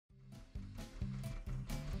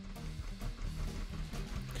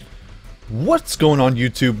What's going on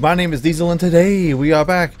YouTube? My name is Diesel and today we are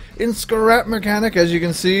back in Scrap Mechanic. As you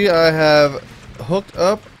can see, I have hooked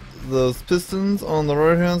up those pistons on the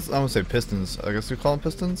right hand. I'm gonna say pistons. I guess we call them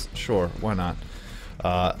pistons? Sure, why not?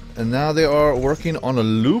 And now they are working on a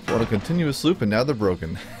loop, on a continuous loop, and now they're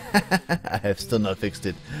broken. I have still not fixed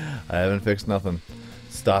it. I haven't fixed nothing.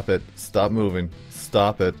 Stop it. Stop moving.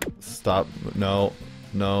 Stop it. Stop. No.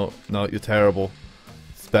 No. No, you're terrible.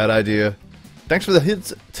 It's a bad idea. Thanks for the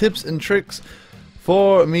hints, tips, and tricks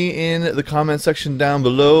for me in the comment section down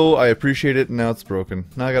below. I appreciate it. Now it's broken.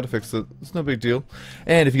 Now I gotta fix it. It's no big deal.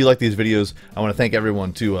 And if you like these videos, I want to thank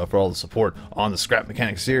everyone too for all the support on the Scrap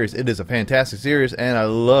Mechanic series. It is a fantastic series, and I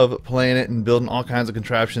love playing it and building all kinds of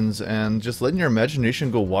contraptions and just letting your imagination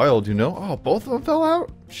go wild. You know? Oh, both of them fell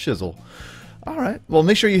out. Shizzle. Alright, well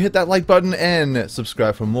make sure you hit that like button and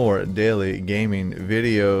subscribe for more daily gaming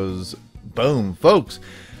videos. Boom, folks.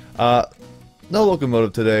 No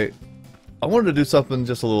locomotive today. I wanted to do something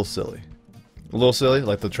just a little silly. A little silly,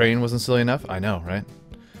 like the train wasn't silly enough? I know, right?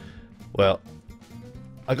 Well,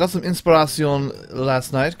 I got some inspiration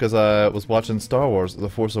last night because I was watching Star Wars The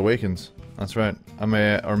Force Awakens. That's right. I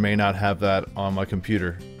may or may not have that on my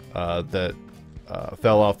computer that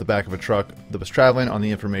fell off the back of a truck that was traveling on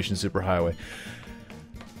the information superhighway.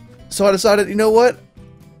 So I decided, you know what?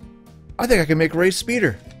 I think I can make Ray's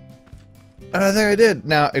speeder. And I think I did.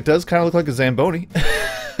 Now, it does kind of look like a Zamboni.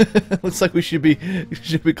 Looks like we should be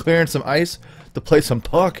clearing some ice to play some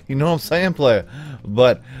puck. You know what I'm saying, player?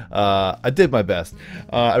 But I did my best.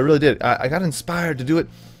 I really did. I got inspired to do it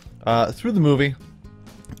through the movie.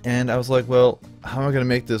 And I was like, well, how am I going to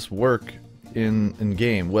make this work in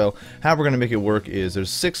game? Well, how we're going to make it work is there's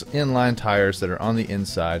 6 inline tires that are on the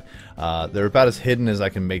inside. They're about as hidden as I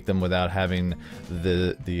can make them without having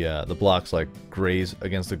the blocks like graze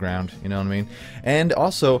against the ground, you know what I mean? And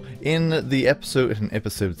also in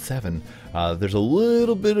episode 7, there's a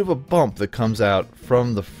little bit of a bump that comes out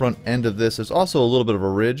from the front end of this. There's also a little bit of a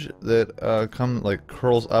ridge that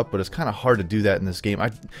curls up, but it's kind of hard to do that in this game.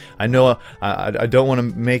 I know I don't want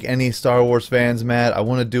to make any Star Wars fans mad. I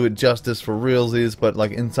want to do it justice for realsies, but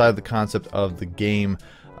like inside the concept of the game,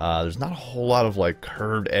 there's not a whole lot of like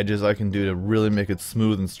curved edges I can do to really make it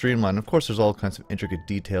smooth and streamlined. Of course, there's all kinds of intricate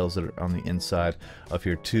details that are on the inside of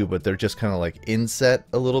here too, but they're just kind of like inset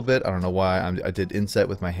a little bit. I don't know why I did inset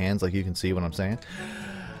with my hands, like you can see what I'm saying.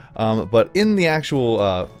 But in the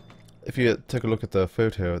actual, if you take a look at the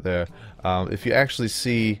photo there, if you actually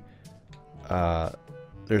see,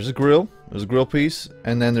 there's a grill piece,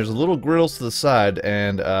 and then there's a little grills to the side,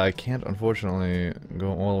 and I can't unfortunately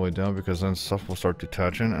go all the way down because then stuff will start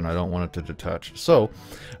detaching, and I don't want it to detach. So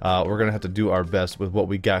we're gonna have to do our best with what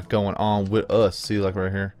we got going on with us. See, like right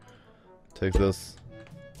here, take this.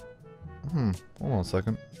 Hold on a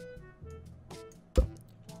second.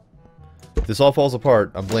 If this all falls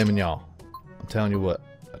apart, I'm blaming y'all. I'm telling you what.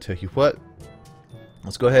 I tell you what.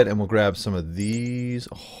 Let's go ahead and we'll grab some of these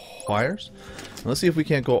wires. Let's see if we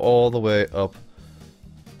can't go all the way up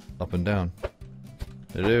and down.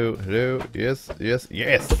 Hello, yes, yes,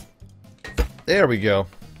 yes. There we go.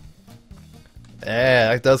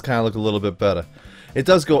 Yeah, that does kind of look a little bit better. It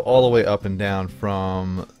does go all the way up and down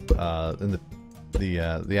from in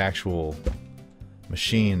the actual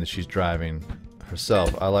machine that she's driving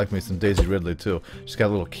herself. I like me some Daisy Ridley too. She's got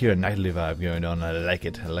a little Keira Knightley vibe going on. I like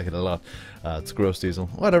it. I like it a lot. It's gross, Diesel.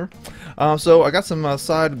 Whatever. So I got some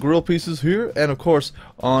side grill pieces here, and of course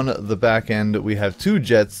on the back end we have 2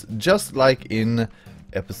 jets, just like in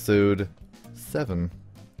episode 7.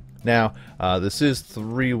 Now this is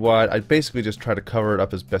 3 wide. I basically just try to cover it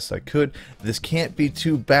up as best I could. This can't be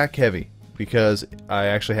too back heavy because I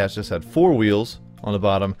actually just had 4 wheels on the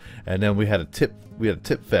bottom, and then we had a tip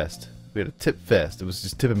fest. It was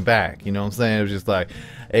just tipping back, you know what I'm saying? It was just like,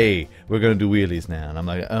 hey, we're gonna do wheelies now, and I'm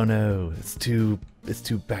like, oh no, it's too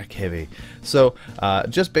back heavy. So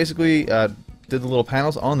just basically did the little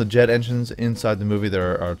panels on the jet engines inside the movie.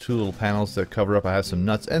 There are 2 little panels that cover up. I have some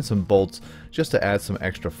nuts and some bolts just to add some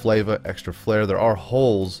extra flavor, extra flair. There are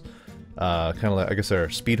holes, kind of like, I guess they're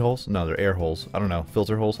speed holes. No, they're air holes. I don't know,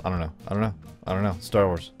 filter holes. I don't know. Star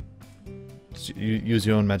Wars. Use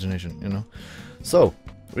your own imagination, you know. So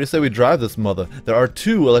we say we drive this mother. There are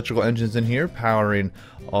 2 electrical engines in here powering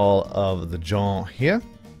all of the John here.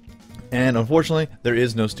 And unfortunately, there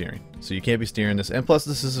is no steering. So you can't be steering this. And plus,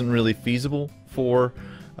 this isn't really feasible for,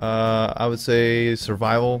 I would say,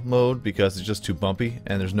 survival mode because it's just too bumpy.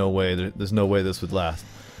 And there's no way this would last.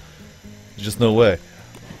 There's just no way.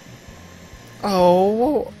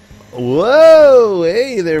 Oh, whoa!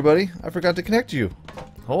 Hey there, buddy. I forgot to connect you.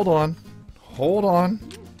 Hold on. Hold on.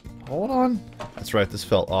 That's right, this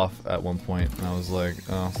fell off at one point, and I was like,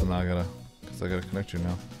 oh, so now I gotta I gotta connect you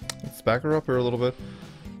now. Let's back her up here a little bit.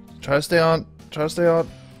 Try to stay on. Try to stay on.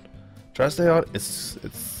 Try to stay on. It's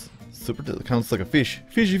super. It counts like a fish.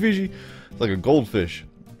 Fishy, fishy. It's like a goldfish.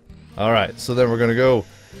 All right. So then we're gonna go.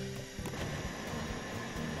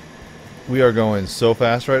 We are going so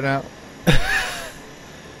fast right now.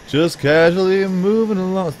 Just casually moving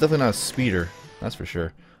along. It's definitely not a speeder. That's for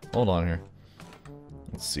sure. Hold on here.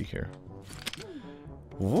 Let's see here.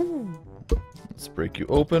 Woo. Let's break you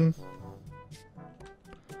open.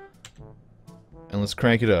 And let's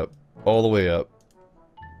crank it up. All the way up.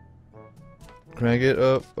 Crank it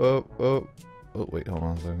up, up, up. Oh, wait, hold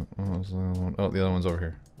on a second. Oh, the other one's over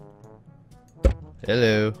here.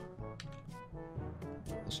 Hello.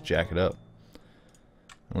 Let's jack it up.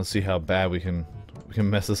 And let's see how bad we can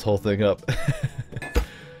mess this whole thing up.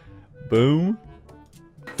 Boom.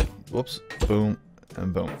 Whoops. Boom.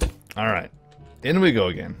 And boom. Alright. In we go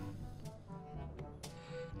again.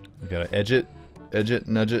 We gotta edge it,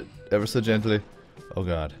 nudge it, ever so gently. Oh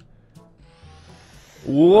god.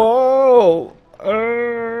 Whoa!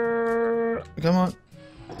 Come on.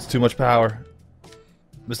 It's too much power.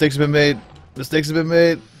 Mistakes have been made. Mistakes have been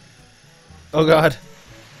made. Oh god.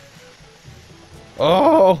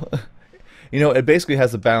 Oh! You know, it basically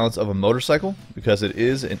has the balance of a motorcycle because it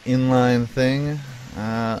is an inline thing.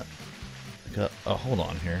 Oh, hold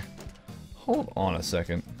on here. Hold on a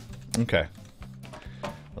second. Okay.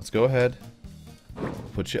 Let's go ahead.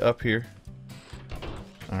 Put you up here.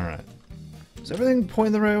 Alright. Is everything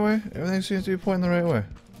pointing the right way? Everything seems to be pointing the right way.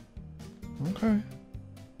 Okay.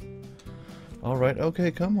 Alright,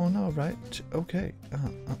 okay, come on, alright. Okay.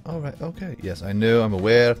 Alright, okay. Yes, I know, I'm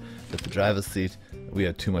aware that the driver's seat, we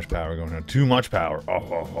have too much power going on. Too much power.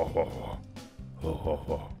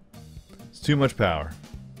 It's too much power.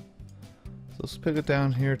 So let's pick it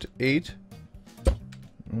down here to 8.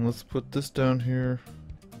 And let's put this down here.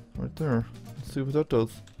 Right there. Let's see what that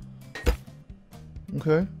does.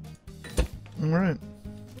 Okay. Alright.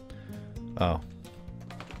 Oh.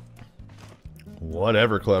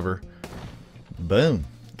 Whatever, clever. Boom.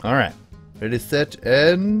 Alright. Ready, set,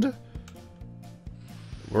 and...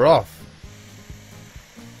 we're off.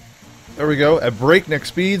 There we go. At breakneck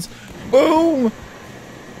speeds. Boom!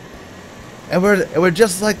 And we're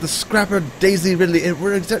just like the scrapper Daisy Ridley. And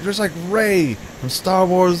we're just like Rey from Star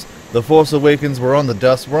Wars The Force Awakens. We're on the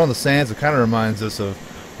dust. We're on the sands. It kind of reminds us of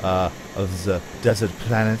the desert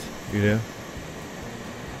planet, you know?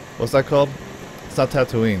 What's that called? It's not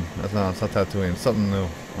Tatooine. It's not Tatooine. It's something new.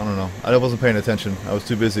 I don't know. I wasn't paying attention. I was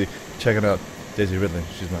too busy checking out Daisy Ridley.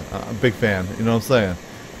 She's I'm a big fan. You know what I'm saying?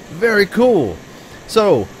 Very cool.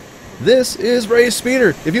 So, this is Ray's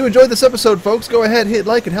Speeder. If you enjoyed this episode, folks, go ahead, hit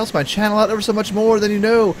like. It helps my channel out ever so much more than you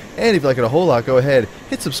know. And if you like it a whole lot, go ahead,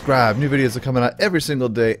 hit subscribe. New videos are coming out every single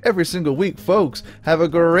day, every single week, folks. Have a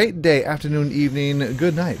great day, afternoon, evening,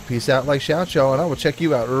 good night. Peace out, like, shout, y'all, and I will check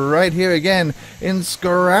you out right here again in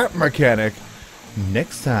Scrap Mechanic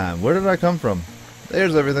next time. Where did I come from?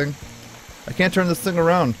 There's everything. I can't turn this thing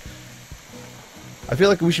around. I feel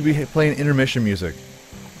like we should be playing intermission music.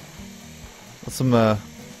 Let's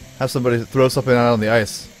have somebody throw something out on the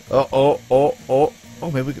ice. Oh,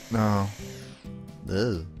 maybe we could, no.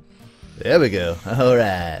 Ugh. There we go.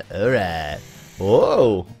 Alright.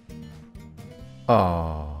 Whoa.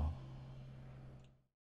 Aww.